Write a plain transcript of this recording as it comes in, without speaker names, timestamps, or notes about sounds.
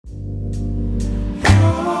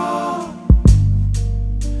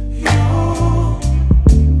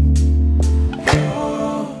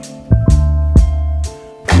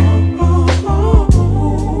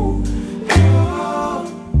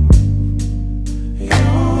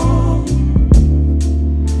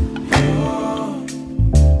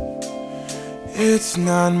it's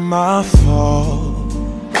not my fault.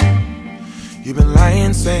 You've been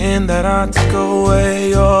lying, saying that I took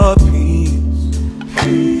away your peace.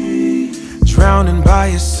 Drowning by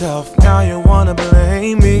yourself, now you wanna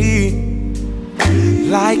blame me.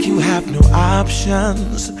 Like you have no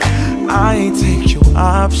options. I ain't take your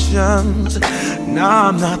options. Nah,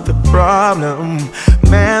 I'm not the problem.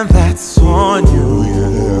 Man, that's on you,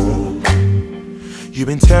 yeah. You've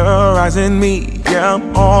been terrorizing me, yeah,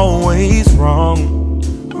 I'm always wrong.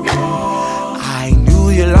 I knew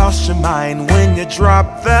you lost your mind when you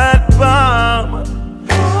dropped that bomb.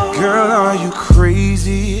 Girl, are you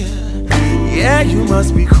crazy? Yeah, you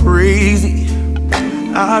must be crazy.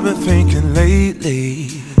 I've been thinking lately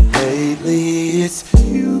it's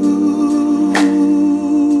you.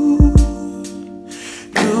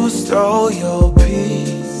 You stole your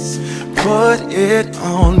peace, put it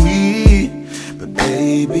on me, but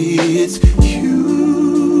baby, it's you.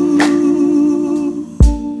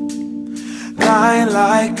 Lying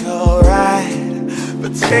like a rat,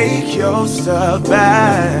 but take your stuff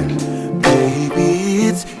back, baby,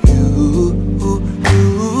 it's you.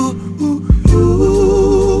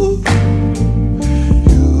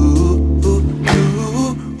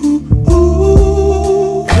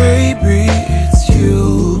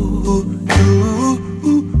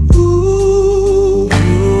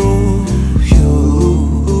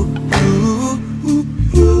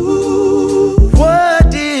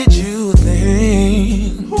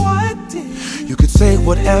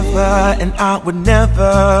 Whatever, and I would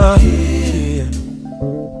never hear.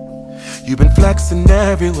 You've been flexing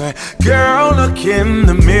everywhere. Girl, look in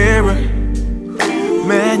the mirror.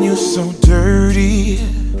 Man, you so dirty.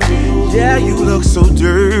 Yeah, you look so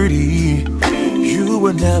dirty. You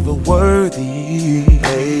were never worthy.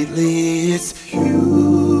 Lately, it's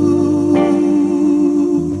you.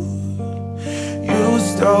 You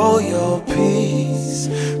stole your peace,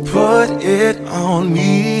 put it on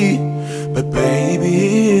me, but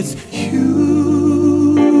baby, it's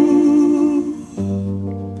you.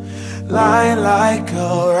 Lying like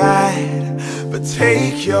a rat, but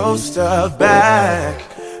take your stuff back,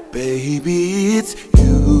 baby, it's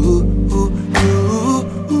you.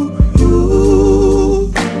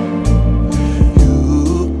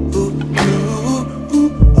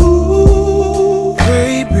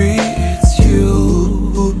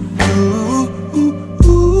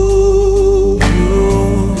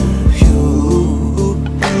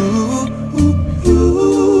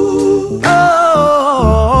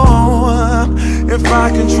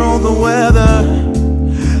 Control the weather,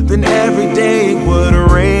 then every day would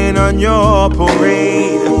rain on your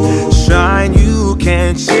parade. Shine, you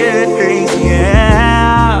can't change,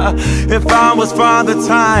 yeah. If I was Father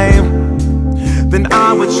Time, then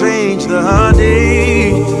I would change the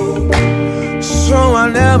day. So I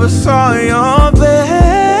never saw your face.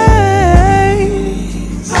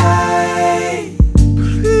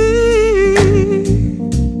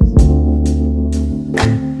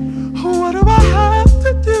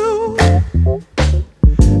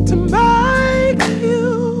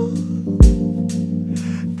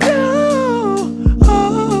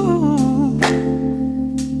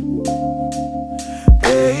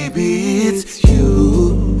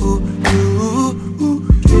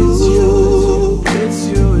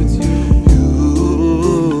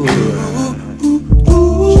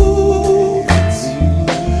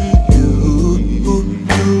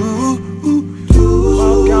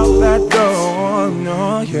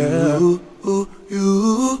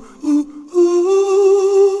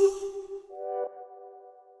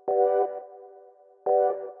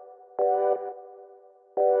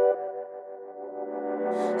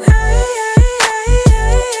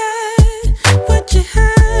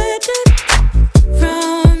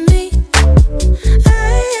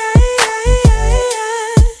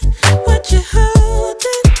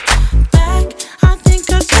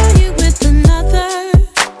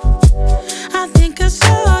 I think I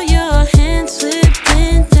saw your hand.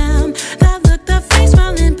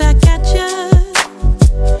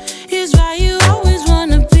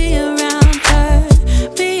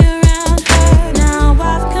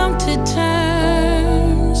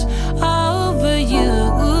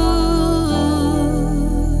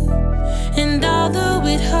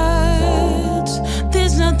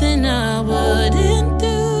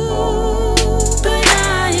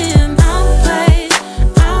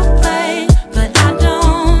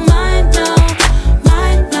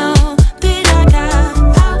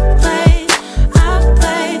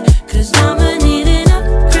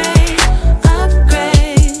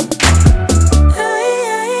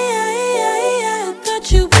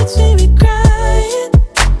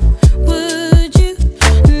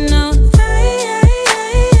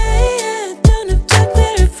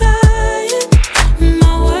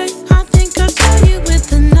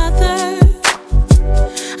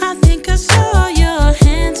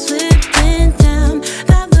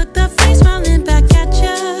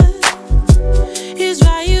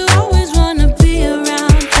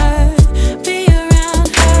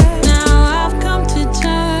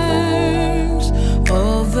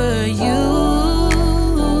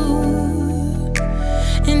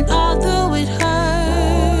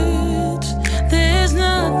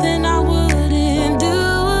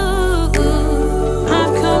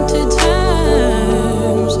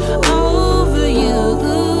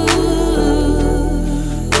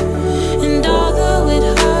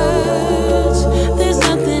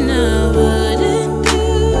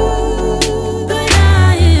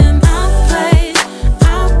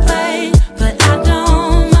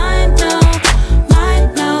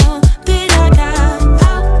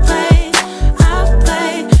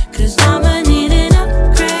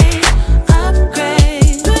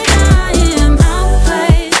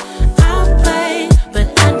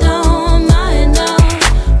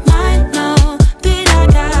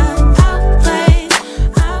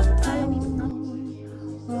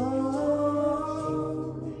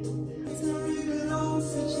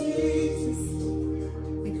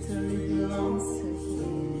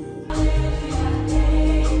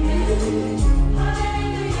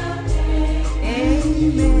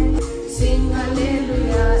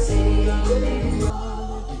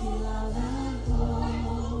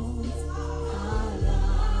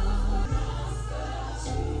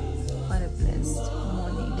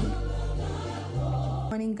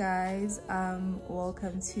 morning, guys.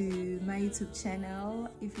 Welcome to my YouTube channel.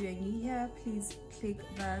 If you are new here, please click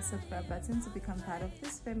the subscribe button to become part of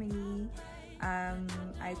this family. I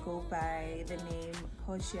go by the name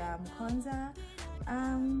Portia Mkonza.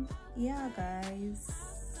 Yeah, guys,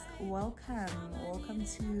 welcome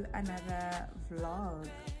to another vlog.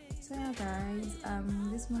 So yeah, guys,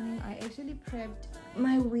 this morning I actually prepped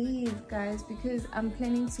my weave, guys, because I'm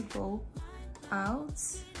planning to go out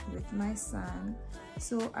with my son.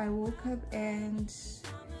 So I woke up and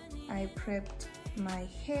I prepped my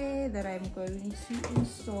hair that I'm going to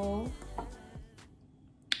install.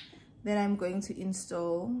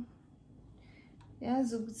 Yeah,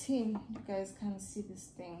 Zubutin, you guys can see this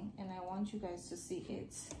thing and I want you guys to see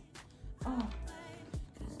it. Oh,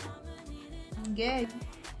 okay.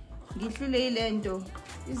 Ngidlule ilento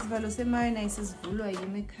isivalo semayonnaise sivulwa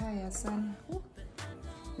yimi ekhaya sana.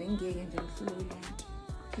 Bengeke nje ngidlule ilento.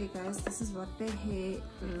 Okay, guys, this is what the hair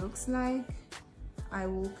looks like. I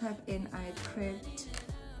woke up and I prepped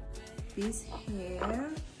this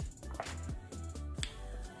hair.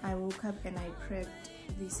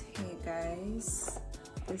 This hair, guys.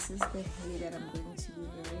 This is the hair that I'm going to be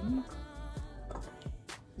wearing.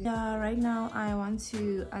 Yeah, right now I want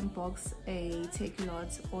to unbox a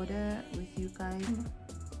Takealot order with you guys.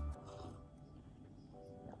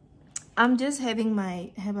 I'm just having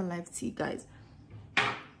my Herbalife tea, guys.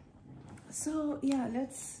 So yeah,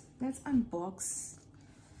 let's unbox.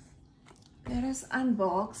 Let us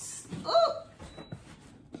unbox. Oh,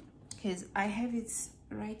 because I have it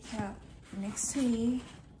right here next to me.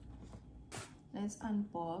 Let's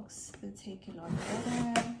unbox the Takealot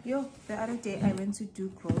order. Yo, the other day I went to do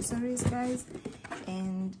groceries, guys,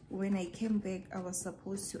 and when I came back I was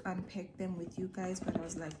supposed to unpack them with you guys, but I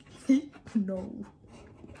was like no.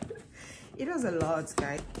 It was a lot,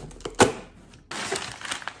 guys.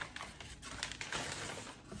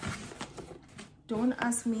 Don't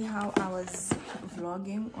ask me how I was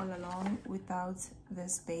vlogging all along without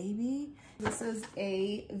this baby. This is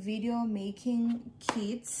a video making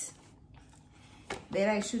kit that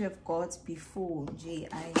I should have got before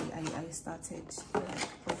I started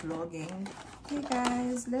vlogging. Okay,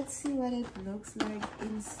 guys, let's see what it looks like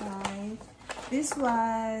inside. It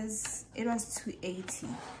was 280.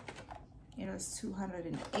 It was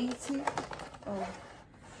 280. Oh,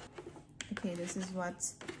 okay, this is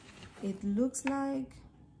what it looks like.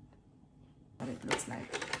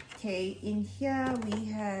 Okay, in here we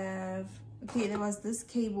have, okay, there was this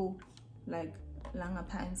cable, like Langer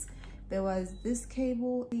pants. There was this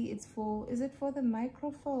cable. It's for, is it for the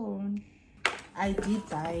microphone? I did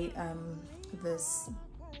buy this,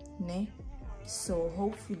 so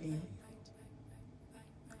hopefully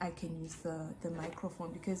I can use the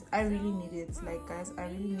microphone because I really need it. Like, guys, I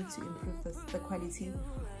really need to improve the quality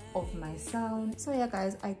of my sound. So yeah,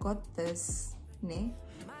 guys, I got this, you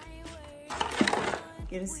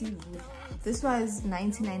see, this was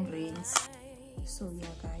 99 rands. So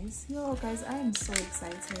yeah, guys, I am so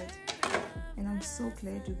excited and I'm so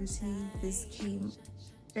glad to see this came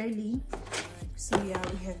early. So yeah,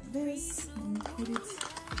 we have this. Let me put it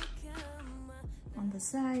on the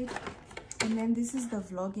side. And then this is the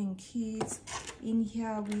vlogging kit. In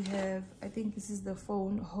here we have, I think this is the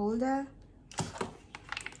phone holder.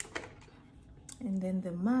 And then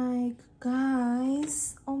the mic,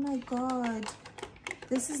 guys. Oh my god,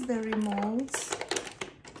 this is the remote.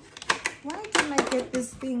 Why didn't I get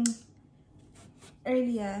this thing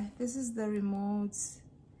earlier? This is the remote.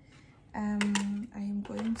 I am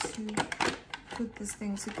going to put this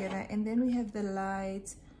thing together. And then we have the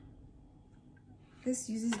light. This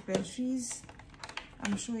uses batteries.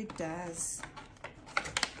 I'm sure it does.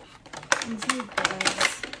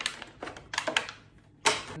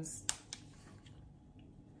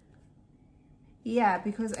 Yeah,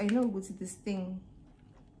 because I know with this thing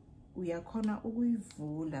we are gonna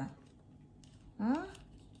ukuyivula. Huh?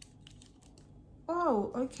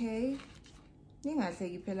 Oh, okay.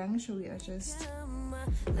 Ningahleki phela ngisho we are just. Huh?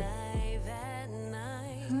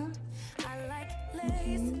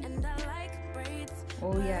 Okay.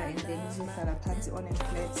 Oh yeah, and then you uzohlala phansi on a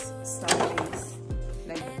flat sideways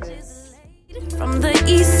like this. From the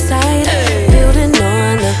east side, building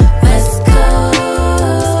on the west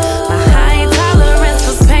coast. My high tolerance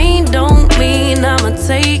for pain don't mean I'ma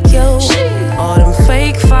take your. All them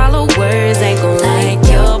fake followers ain't gon' like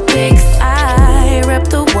your pics. I rep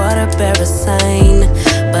the water bearer sign,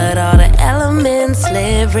 but all the elements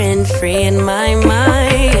live rent free in my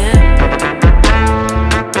mind.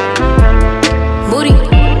 Moody.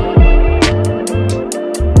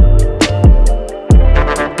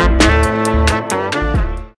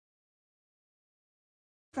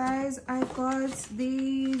 guys, I got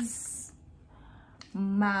these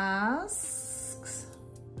masks.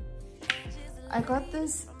 I got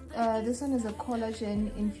this this one is a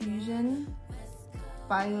collagen infusion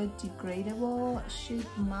biodegradable sheet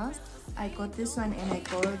mask. I got this one, and I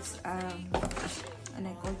got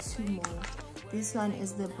two more. This one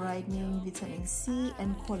is the brightening vitamin C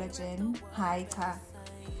and collagen high ta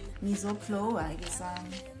Misoplo, I guess.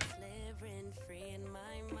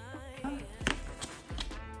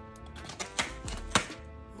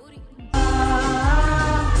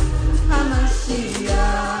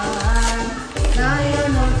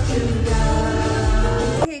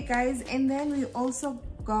 Okay guys, and then we also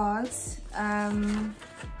got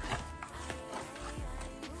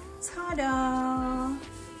ta-da,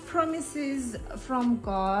 promises from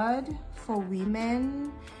God for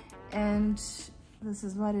women, and this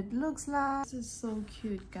is what it looks like. This is so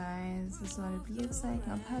cute, guys. This is what it looks like.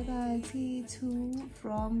 Apagati to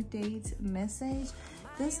from date message.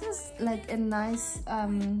 This is like a nice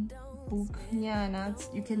book, yeah,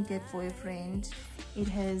 you can get for a friend. It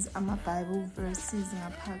has Bible verses,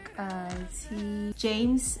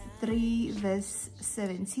 James 3 verse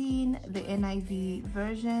 17, the NIV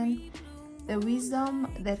version. The wisdom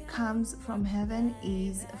that comes from heaven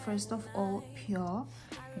is first of all pure,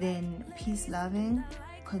 then peace-loving,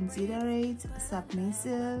 considerate,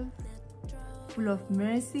 submissive, full of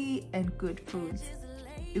mercy and good fruits,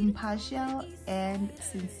 impartial and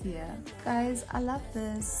sincere. Guys, I love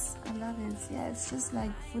this. I love it. Yeah, it's just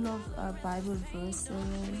like full of Bible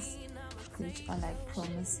verses which are like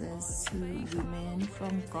promises to women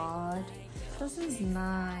from God. This is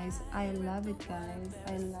nice. I love it, guys.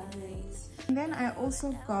 I love it. And then I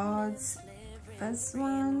also got this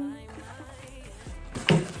one,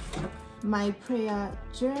 my prayer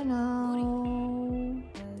journal.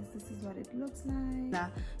 This is what it looks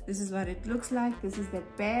like. This is what it looks like. This is the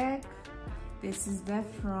back, this is the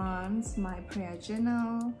front. My prayer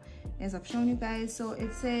journal, as I've shown you guys. So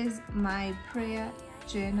it says my prayer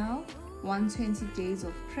journal, 120 days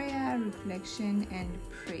of prayer, reflection and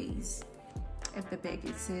praise. At the back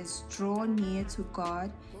it says draw near to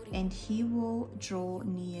God and he will draw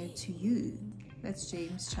near to you. That's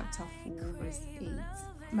James chapter 4 verse 8.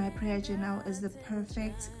 My prayer journal is the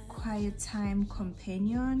perfect quiet time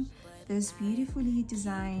companion. This beautifully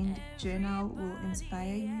designed journal will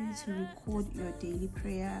inspire you to record your daily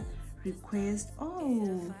prayer request.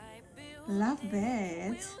 Oh, love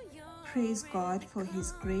that. Praise God for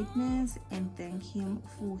his greatness and thank him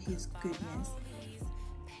for his goodness.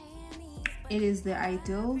 It is the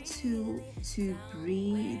ideal to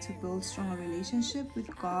build stronger relationship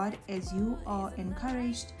with God, as you are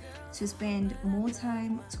encouraged to spend more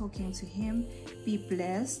time talking to him. Be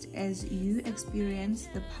blessed as you experience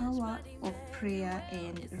the power of prayer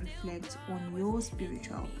and reflect on your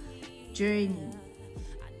spiritual journey.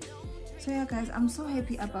 So yeah guys, I'm so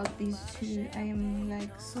happy about these two. I am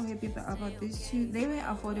like so happy about these two. They were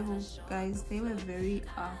affordable, guys. They were very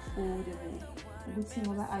affordable. Good thing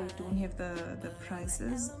over, I don't have the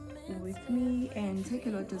prices with me, and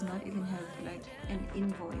Takealot does not even have like an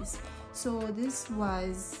invoice. So this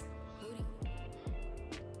was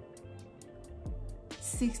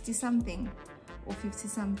 60 something or 50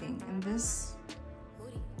 something, and this,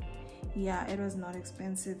 yeah, it was not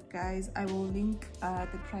expensive, guys. I will link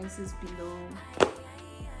the prices below.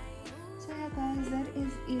 So yeah guys, that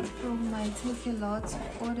is it from my Takealot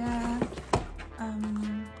order.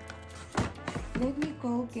 Let me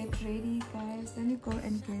go get ready, guys. Let me go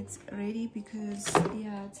and get ready because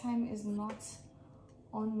yeah, time is not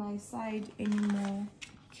on my side anymore.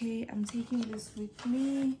 Okay, I'm taking this with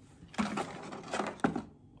me.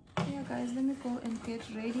 Yeah guys, let me go and get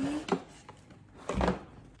ready.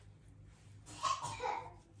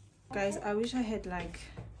 Guys, I wish I had like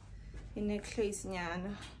a necklace,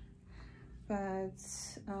 but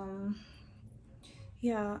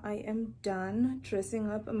yeah, I am done dressing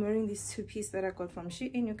up. I'm wearing these two pieces that I got from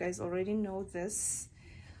Shein. You guys already know this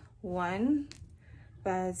one,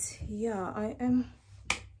 but yeah, I am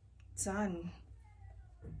done.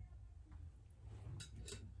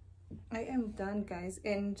 I am done, guys.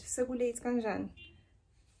 And sekulate kanjan.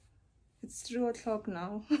 It's 3 o'clock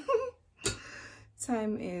now.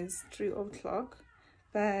 Time is 3 o'clock,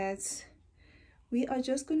 but we are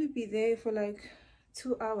just gonna be there for like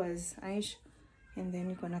 2 hours, Aish, and then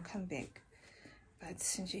we're gonna come back. But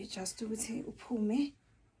just do it upume,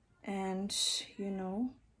 and you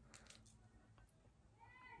know,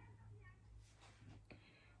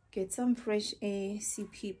 get some fresh air, see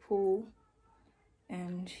people,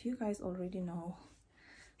 and you guys already know.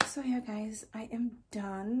 So yeah guys, I am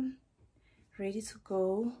done, ready to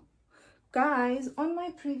go. Guys, on my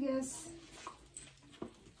previous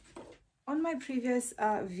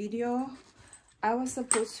video, I was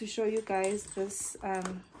supposed to show you guys this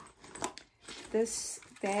this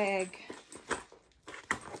bag.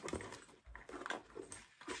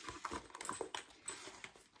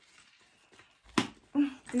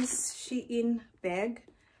 This Shein bag,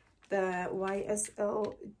 the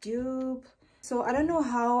YSL dupe. So I don't know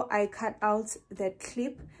how I cut out that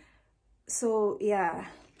clip, so yeah,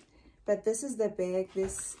 but this is the bag.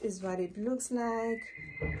 This is what it looks like.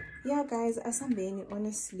 Yeah guys, asambeni,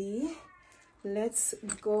 honestly. Let's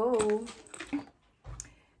go.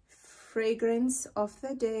 Fragrance of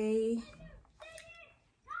the day.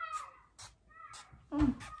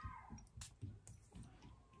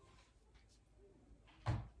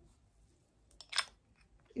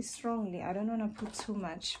 It's strongly. I don't want to put too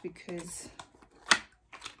much because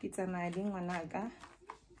it's a naga,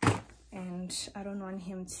 and I don't want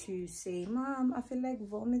him to say, "Mom, I feel like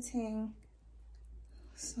vomiting."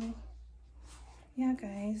 So yeah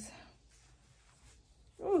guys.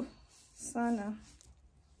 Oh, Sana.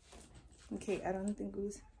 Okay, I don't think it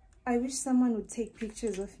was. I wish someone would take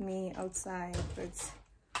pictures of me outside, but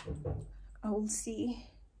I will see.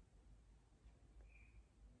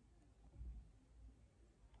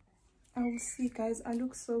 I will see, guys. I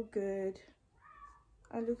look so good.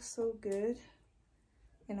 I look so good.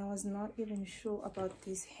 And I was not even sure about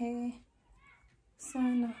this hair.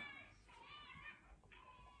 Sana.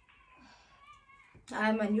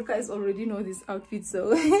 Man, you guys already know this outfit,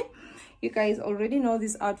 so you guys already know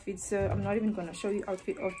this outfit, so I'm not even gonna show you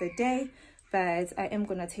outfit of the day, but I am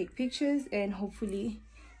gonna take pictures and hopefully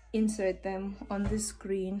insert them on the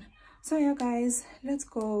screen. So yeah guys, let's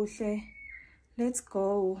go.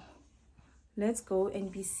 Let's go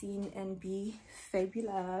and be seen and be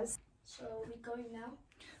fabulous. So we're going now.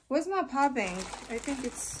 Where's my power bank? I think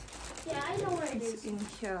it's, yeah, I know where it is. in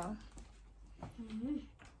here.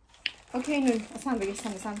 Okay, no,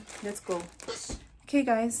 let's go. Okay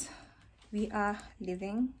guys, we are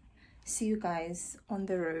leaving. See you guys on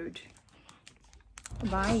the road.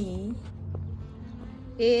 Bye.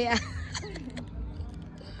 Yeah.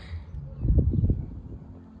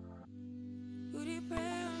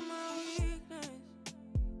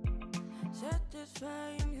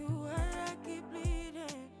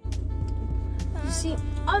 You see,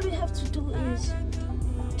 all we have to do is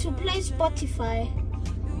to play Spotify.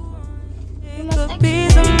 We must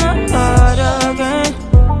Beats in my heart again.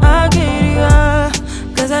 I get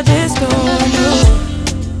you, cause I just don't want you.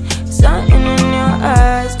 Something in your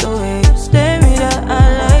eyes, the way you stare me that I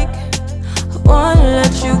like. I wanna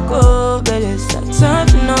let you go, but it's like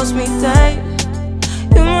something else me tight.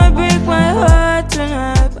 You might break my heart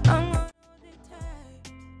tonight, but I'm gonna hold it tight.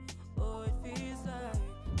 Oh, it feels like.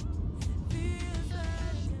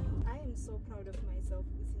 I am so proud of myself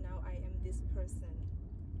because now I am this person.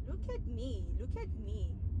 Look at me,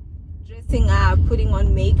 dressing up, putting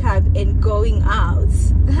on makeup and going out.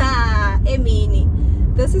 Emini,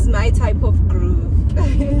 this is my type of groove.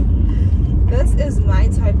 This is my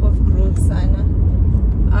type of groove, Sana.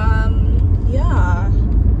 Yeah,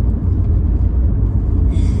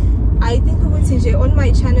 I think on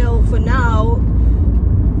my channel for now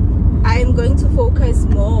I'm going to focus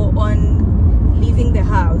more on leaving the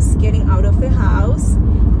house, getting out of the house,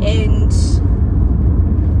 and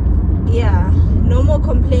yeah, no more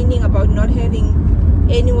complaining about not having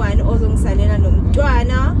anyone.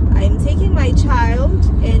 I'm taking my child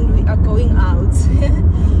and we are going out.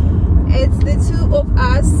 It's the two of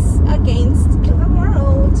us against the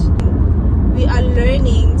world. We are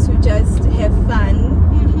learning to just have fun.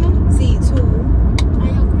 See too. I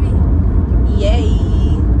agree. Yay.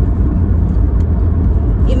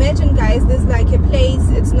 Imagine guys, there's like a place,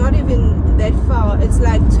 it's not even that far, it's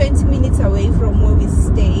like 20 minutes away from where we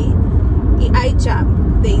stay.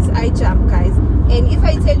 There's I-Jump guys, and if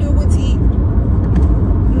I tell you Guti,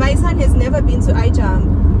 my son has never been to I-Jump.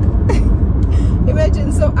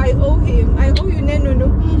 Imagine, so I owe you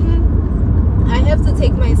no. I have to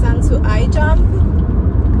take my son to I-Jump.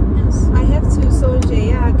 Yes. I have to, so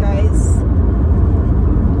yeah guys,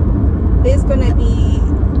 there's gonna be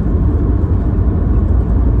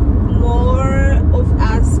more of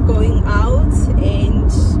us going out,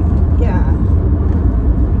 and yeah,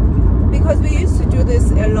 because we used to do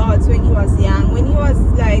this a lot when he was young. When he was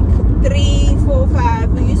like 3, 4,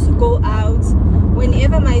 5, we used to go out.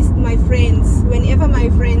 Whenever my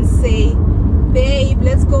friends say, babe,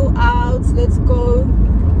 let's go out, let's go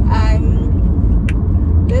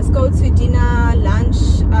to dinner,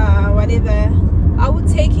 lunch, whatever, I would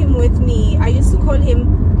take him with me. I used to call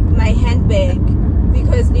him my handbag,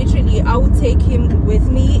 because literally I would take him with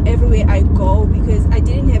me everywhere I go because I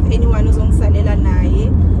didn't have anyone who's on Salela naye.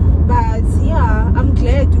 But yeah, I'm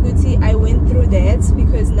glad ukuthi I went through that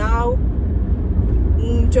because now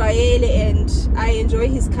and I enjoy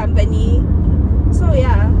his company. So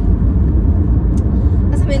yeah,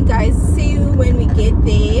 that's it, guys. See you when we get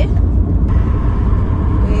there.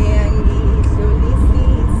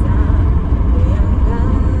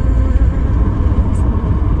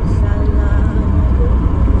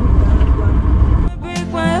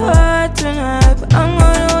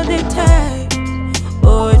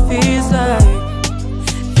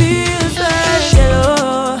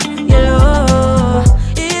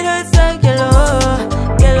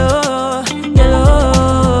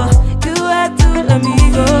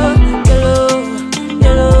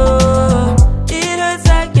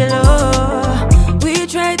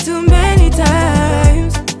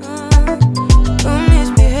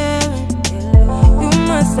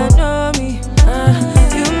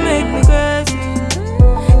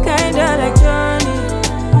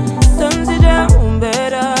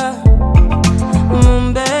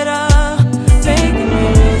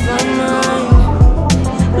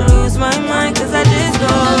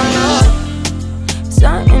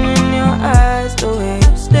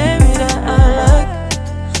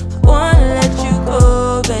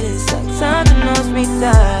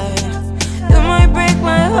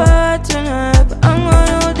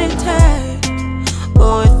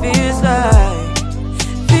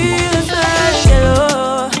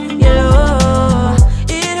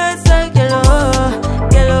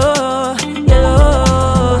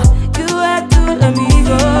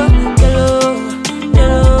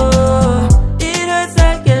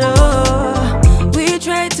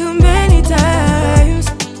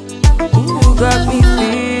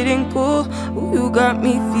 got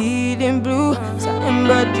me feeling blue. Something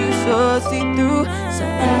but you so see-through.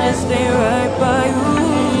 Something just ain't right by you.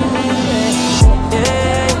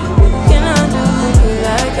 Yeah, can I do you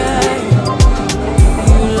like I?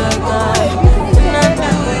 You like I? Can I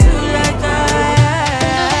do you like I?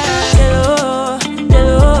 Yellow,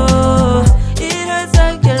 yellow, it hurts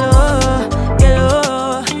like yellow,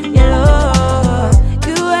 yellow, yellow.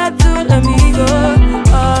 You had to let me go.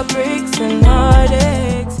 Heartbreaks and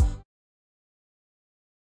heartaches.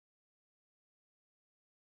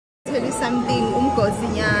 Tell you something,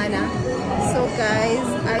 umgozinyana. So guys,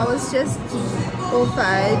 I was just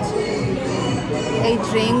offered a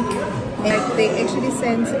drink, and they actually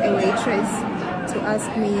sent a waitress to ask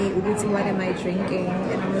me what am I drinking,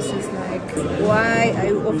 and I was just like, why are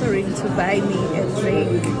you offering to buy me a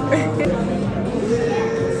drink?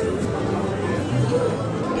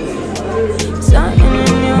 Something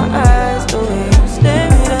in your eyes, the way you stare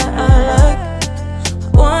me that I like.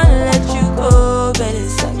 I wanna let you go, but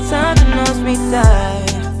it's like something knows me tight.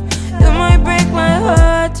 You might break my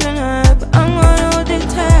heart tonight, but I'm gonna hold it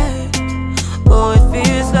tight. Oh, it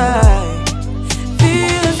feels like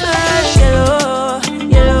yellow,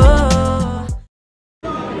 yellow.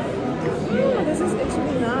 Yeah, this is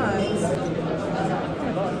actually nice.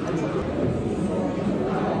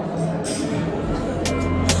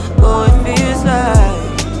 Oh, it feels like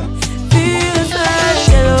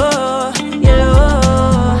yellow,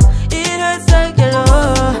 yellow. It hurts like yellow,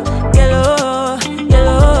 yellow,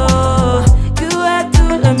 yellow. You had to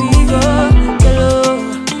let me go. Yellow,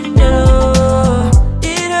 yellow.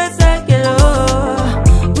 It hurts like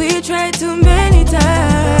yellow. We tried too many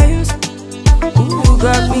times. Ooh, you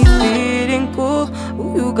got me feeling cool.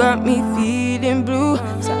 Ooh, you got me feeling blue.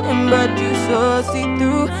 Something but you so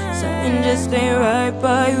see-through. Something just ain't right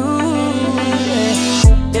by you.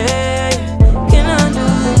 Yeah, can I do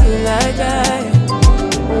you like I?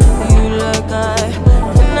 You like I?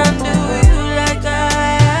 Can I do you like I?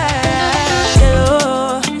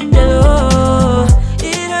 Yellow, yellow.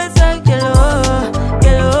 It hurts like yellow,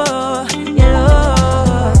 yellow,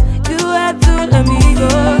 yellow. You had to let me go.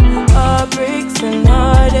 Heartbreaks and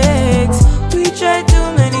heartaches. We tried too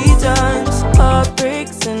many times.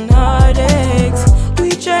 Heartbreaks and heartaches. We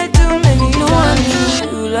tried too many times.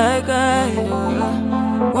 You like I do.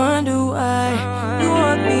 Wonder why you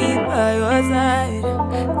want me by your side,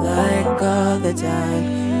 like all the time.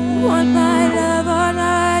 You want my love all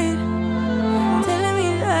night. Telling me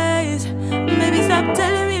lies, maybe stop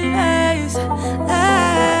telling me lies.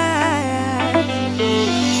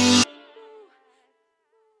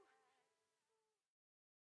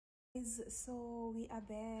 So we are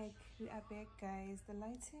back guys. The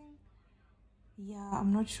lighting, yeah,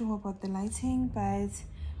 I'm not sure about the lighting, but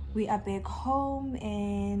we are back home.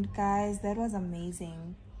 And guys, that was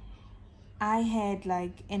amazing. I had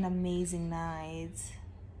like an amazing night.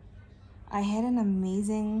 I had an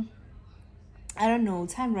amazing I don't know,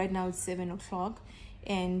 time right now it's 7 o'clock,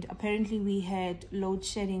 and apparently we had load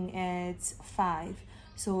shedding at 5,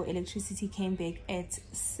 so electricity came back at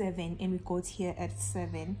 7 and we got here at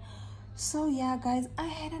 7. So yeah guys, I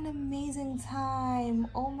had an amazing time.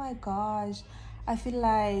 Oh my gosh, I feel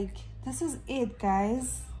like this is it,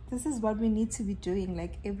 guys. This is what we need to be doing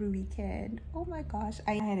like every weekend. Oh my gosh,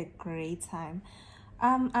 I had a great time.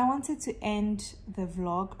 I wanted to end the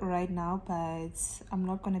vlog right now, but I'm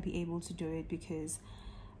not gonna be able to do it because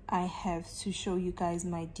I have to show you guys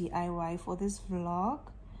my DIY for this vlog.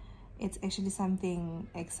 It's actually something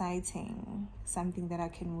exciting, something that I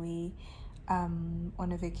can wear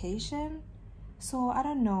on a vacation. So I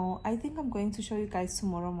don't know, I think I'm going to show you guys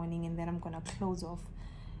tomorrow morning, and then I'm gonna close off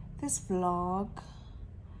this vlog.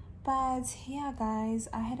 But yeah guys,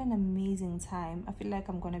 I had an amazing time. I feel like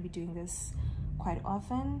I'm gonna be doing this quite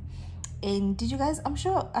often. And did you guys, I'm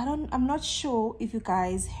not sure if you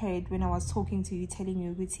guys heard when I was talking to you, telling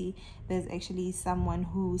you, Uguti, there's actually someone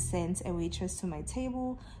who sent a waitress to my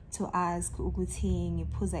table to ask Uguti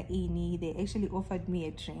ngiphuza ini. They actually offered me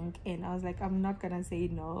a drink, and I was like, I'm not gonna say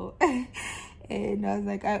no. And I was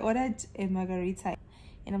like, I ordered a margarita,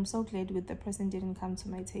 and I'm so glad with the person didn't come to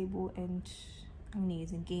my table. And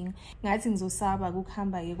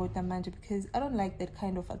because I don't like that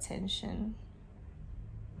kind of attention.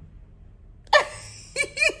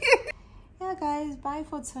 Yeah guys, bye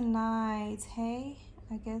for tonight. Hey,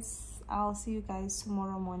 I guess I'll see you guys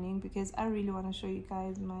tomorrow morning, because I really want to show you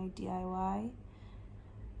guys my DIY.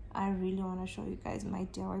 I really want to show you guys my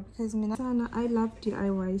DIY because I love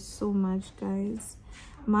DIY so much, guys.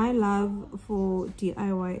 My love for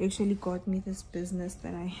DIY actually got me this business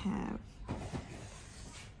that I have.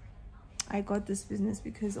 I got this business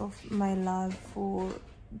because of my love for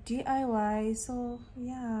DIY. So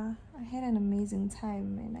yeah, I had an amazing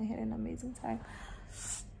time, man. I had an amazing time.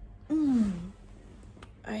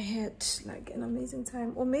 I had like an amazing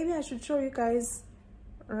time. Or maybe I should show you guys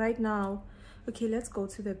right now. Okay, let's go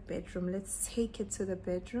to the bedroom. Let's take it to the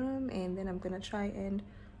bedroom, and then I'm gonna try and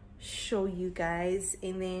show you guys,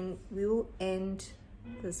 and then we will end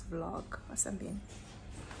this vlog or something.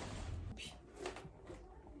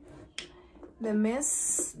 The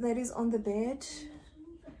mess that is on the bed,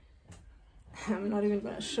 I'm not even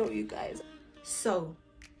gonna show you guys. So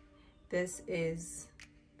this is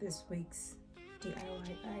this week's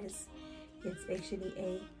DIY, guys. It's actually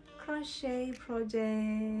a crochet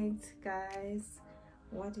project, guys.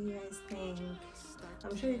 What do you guys think?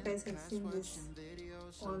 I'm sure you guys have seen this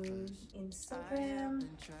on Instagram.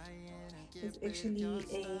 It's actually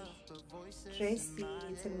a dressy,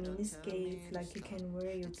 it's a mini skirt, like you can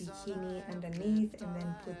wear your bikini underneath and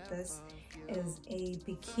then put this as a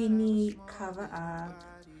bikini cover up.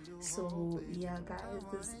 So yeah guys,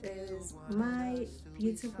 this is my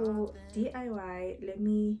beautiful DIY. Let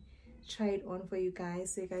me try it on for you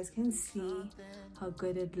guys so you guys can see how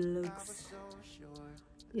good it looks.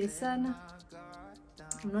 Yes, son,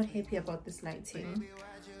 I'm not happy about this lighting,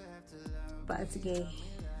 but okay,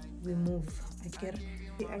 we move. I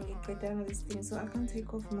get down with this thing, so I can't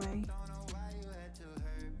take off my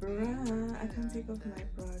bra.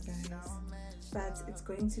 Guys, but it's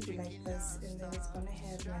going to be like this, and then it's gonna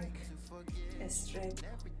have like a strap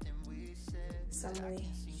somewhere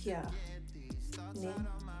here. Then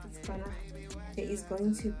there is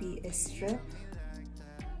going to be a strap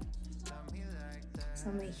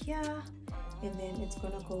somewhere here, and then it's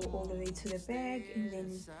gonna go all the way to the bag, and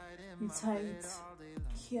then you tie it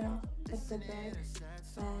here at the back.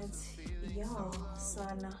 But yeah,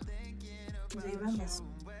 sana remember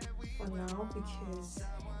for now because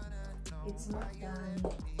it's not done.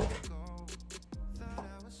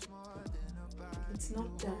 It's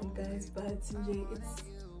not done, guys, but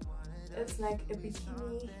it's like a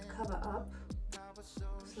bikini cover up.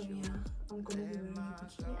 So yeah, I'm gonna be wearing a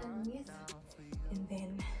bikini underneath, and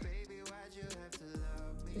then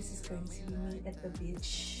this is going to be me at the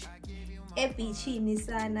beach. A bikini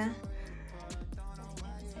sana.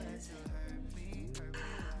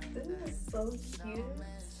 This is so cute.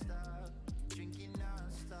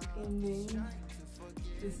 And then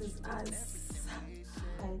this is us.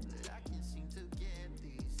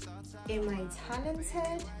 Am I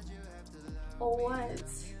talented or what?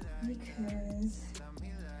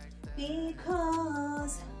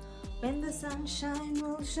 Because when the sun shines,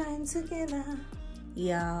 we'll shine together.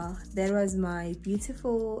 Yeah, that was my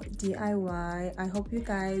beautiful DIY. I hope you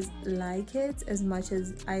guys like it as much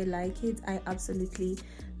as I like it. I absolutely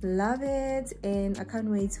love it, and I can't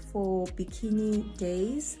wait for bikini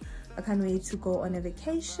days. I can't wait to go on a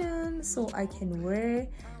vacation so I can wear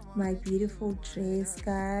my beautiful dress,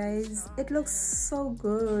 guys. It looks so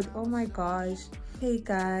good. Oh my gosh. Hey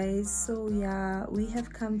guys, so yeah, we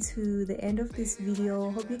have come to the end of this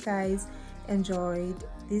video. Hope you guys enjoyed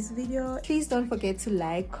this video. Please don't forget to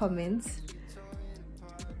like, comment.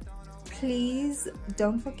 Please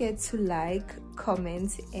don't forget to like,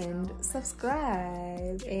 comment, and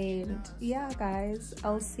subscribe. And yeah guys,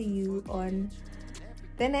 I'll see you on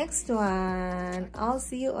the next one. I'll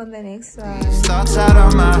see you on the next one. These thoughts out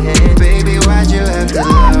of my head, baby, why'd you have to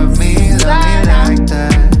love me like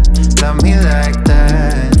that? Love me like that.